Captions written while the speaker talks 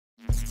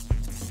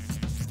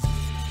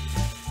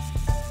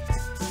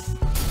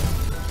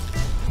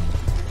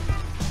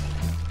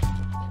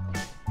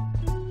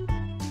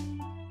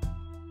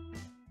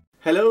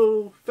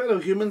Hello fellow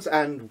humans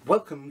and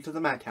welcome to the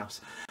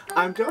Madhouse.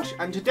 I'm Josh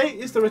and today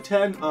is the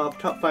return of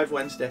Top 5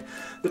 Wednesday.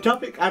 The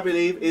topic I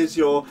believe is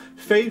your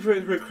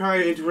favourite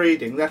required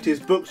reading, that is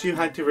books you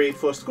had to read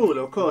for school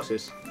or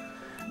courses.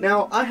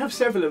 Now I have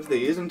several of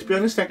these and to be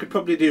honest I could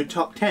probably do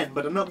top 10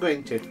 but I'm not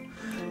going to.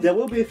 There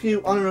will be a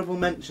few honourable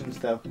mentions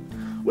though,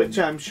 which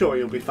I'm sure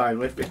you'll be fine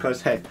with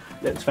because hey,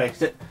 let's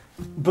face it,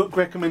 book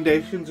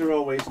recommendations are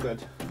always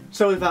good.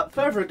 So without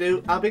further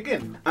ado, I'll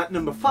begin. At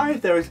number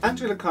 5 there is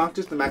Angela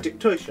Carter's The Magic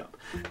Toy Shop.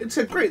 It's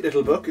a great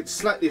little book, it's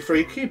slightly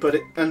freaky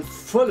and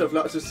full of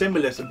lots of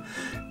symbolism.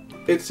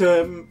 It's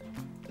a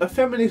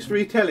feminist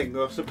retelling,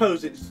 or I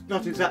suppose it's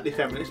not exactly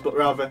feminist, but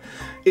rather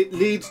it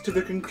leads to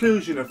the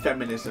conclusion of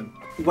feminism,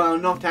 while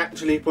not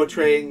actually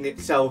portraying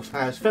itself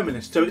as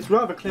feminist, so it's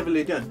rather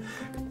cleverly done.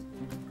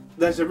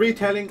 There's a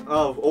retelling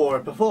of, or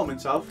a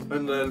performance of,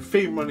 and the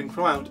theme running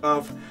throughout,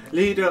 of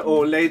Leda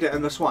or Leda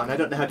and the Swan, I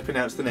don't know how to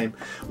pronounce the name,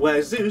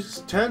 where Zeus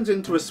turns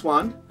into a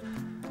swan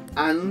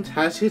and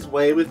has his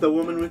way with the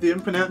woman with the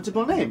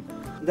unpronounceable name.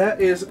 There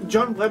is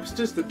John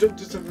Webster's The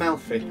Duchess of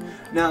Malfi.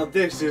 Now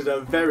this is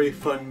a very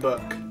fun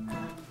book.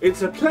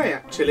 It's a play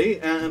actually,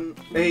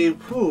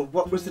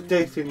 what was the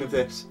dating of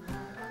this?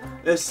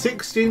 A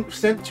 16th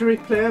century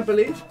play I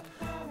believe?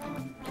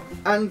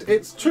 And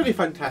it's truly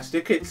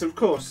fantastic. It's of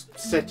course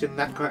set in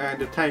that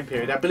kind of time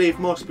period. I believe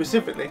more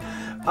specifically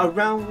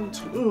around,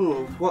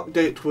 what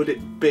date would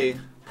it be?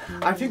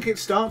 I think it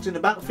starts in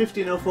about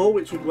 1504,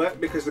 which would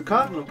work because the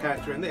cardinal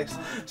character in this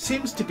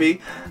seems to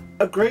be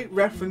a great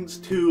reference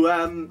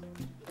to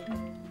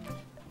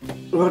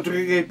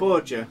Rodrigo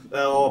Borgia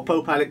or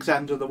Pope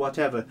Alexander the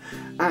whatever.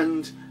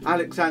 And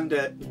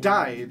Alexander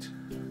died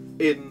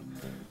in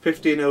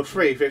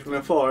 1503,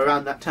 1504,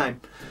 around that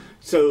time.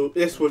 So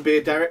this would be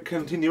a direct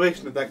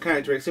continuation of that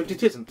character, except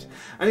it isn't.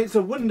 And it's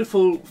a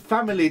wonderful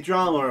family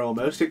drama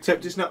almost,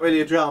 except it's not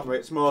really a drama,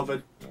 it's more of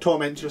a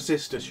torment your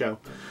sister show.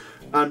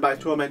 And by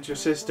torment your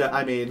sister,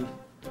 I mean,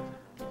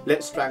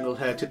 let's strangle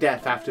her to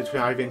death after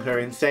driving her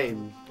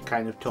insane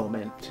kind of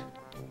torment.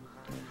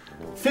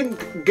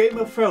 Think Game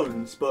of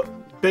Thrones, but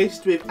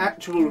based with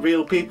actual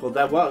real people.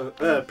 There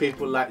were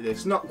people like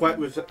this, not quite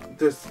with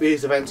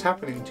these events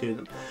happening to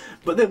them,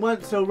 but they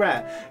weren't so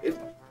rare.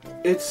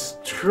 It's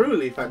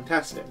truly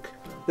fantastic.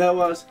 There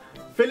was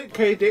Philip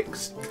K.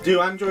 Dick's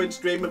Do Androids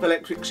Dream of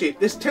Electric Sheep.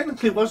 This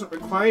technically wasn't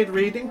required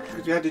reading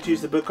because we had to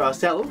choose the book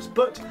ourselves,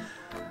 but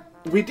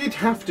we did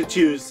have to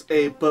choose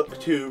a book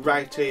to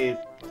write a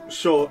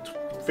short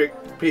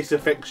piece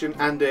of fiction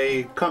and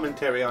a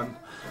commentary on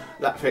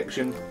that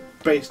fiction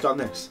based on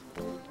this.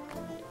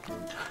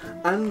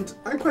 And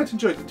I quite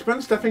enjoyed it. To be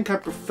honest, I think I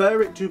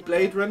prefer it to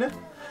Blade Runner,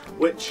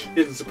 which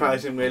isn't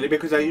surprising really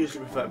because I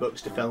usually prefer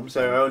books to films.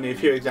 There are only a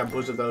few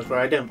examples of those where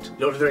I don't.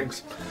 Lord of the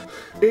Rings.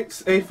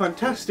 It's a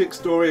fantastic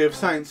story of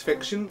science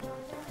fiction.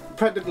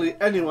 Practically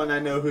anyone I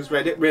know who's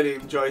read it really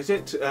enjoys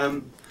it.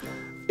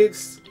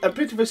 It's a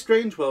bit of a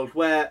strange world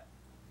where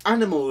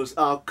animals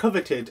are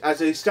coveted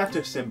as a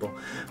status symbol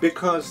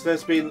because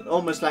there's been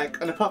almost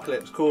like an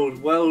apocalypse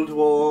called World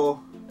War...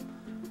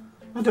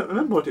 I don't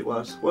remember what it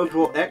was. World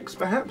War X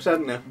perhaps? I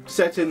don't know.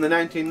 Set in the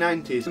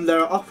 1990s. And there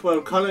are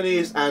off-world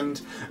colonies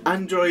and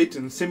androids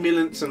and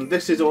simulants, and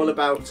this is all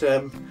about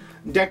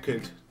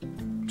Deckard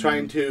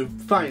trying to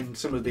find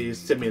some of these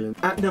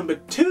simulants. At number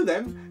 2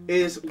 then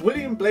is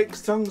William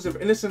Blake's Songs of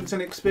Innocence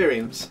and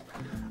Experience.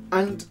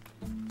 And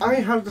I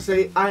have to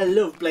say I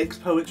love Blake's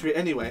poetry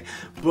anyway,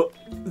 but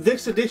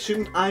this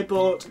edition I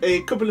bought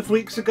a couple of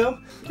weeks ago.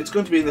 It's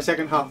going to be in the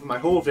second half of my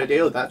haul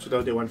video, that's what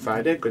I'll do on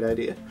Friday, good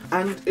idea.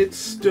 And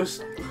it's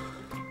just...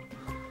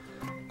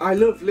 I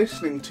love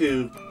listening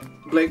to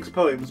Blake's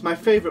poems. My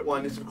favourite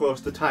one is of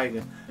course The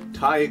Tiger.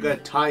 Tiger,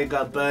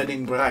 tiger,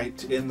 burning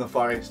bright in the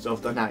forests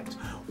of the night,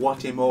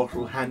 what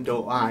immortal hand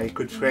or eye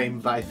could frame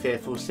thy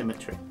fearful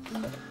symmetry.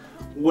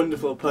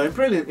 Wonderful poem,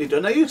 brilliantly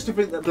done. I used to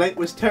think that Blake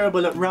was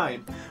terrible at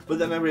rhyme, but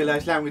then I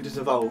realised languages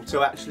evolved,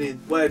 so actually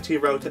words he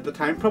wrote at the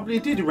time probably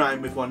did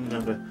rhyme with one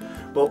another.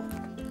 But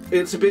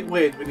it's a bit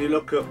weird when you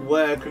look at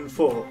work and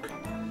fork.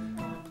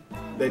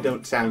 They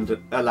don't sound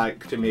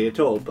alike to me at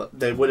all, but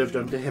they would have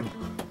done to him.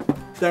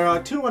 There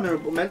are 2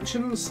 honourable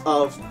mentions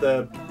of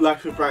The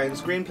Life of Brian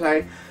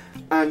screenplay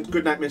and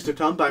Goodnight Mr.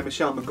 Tom by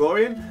Michelle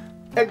Magorian.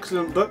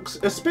 Excellent books,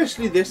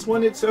 especially this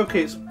one. It's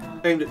okay, it's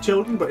aimed at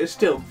children, but it's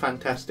still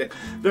fantastic.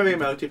 Very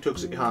emotive,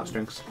 tugs at your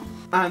heartstrings.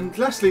 And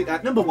lastly,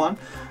 at number 1,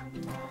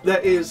 there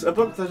is a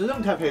book that I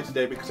don't have here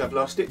today because I've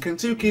lost it,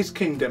 Kensuke's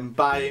Kingdom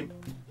by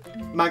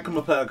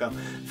Michael Mapurgo.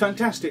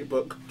 Fantastic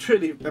book,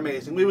 truly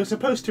amazing. We were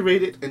supposed to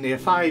read it in year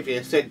 5,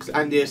 year 6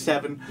 and year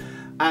 7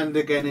 and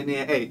again in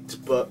year 8,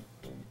 but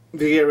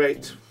the year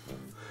 8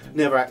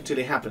 never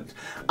actually happened.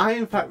 I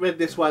in fact read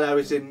this while I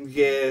was in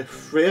year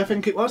 3 I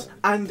think it was,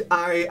 and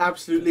I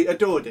absolutely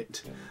adored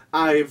it.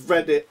 I've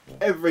read it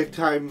every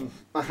time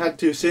I had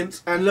to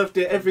since and loved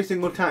it every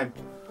single time.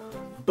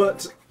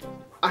 But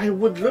I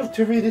would love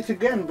to read it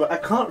again, but I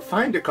can't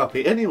find a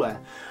copy anywhere.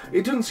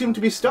 It doesn't seem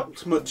to be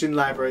stocked much in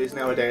libraries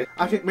nowadays.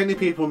 I think many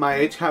people my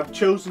age have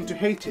chosen to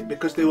hate it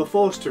because they were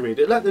forced to read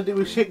it, like they did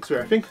with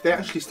Shakespeare. I think if they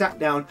actually sat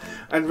down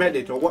and read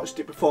it or watched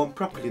it performed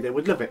properly, they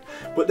would love it,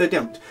 but they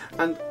don't.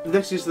 And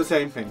this is the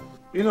same thing.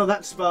 You know,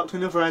 that sparked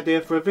another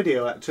idea for a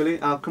video actually.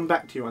 I'll come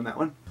back to you on that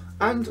one.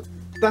 And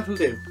that'll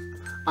do.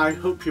 I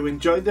hope you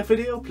enjoyed the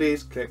video.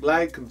 Please click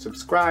like and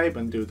subscribe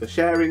and do the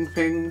sharing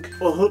thing.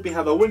 I hope you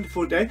have a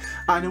wonderful day,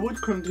 and I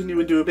would continue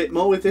and do a bit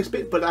more with this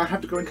bit, but I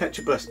have to go and catch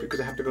a bus because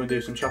I have to go and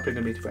do some shopping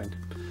and meet a friend.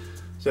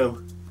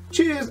 So,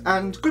 cheers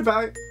and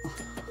goodbye!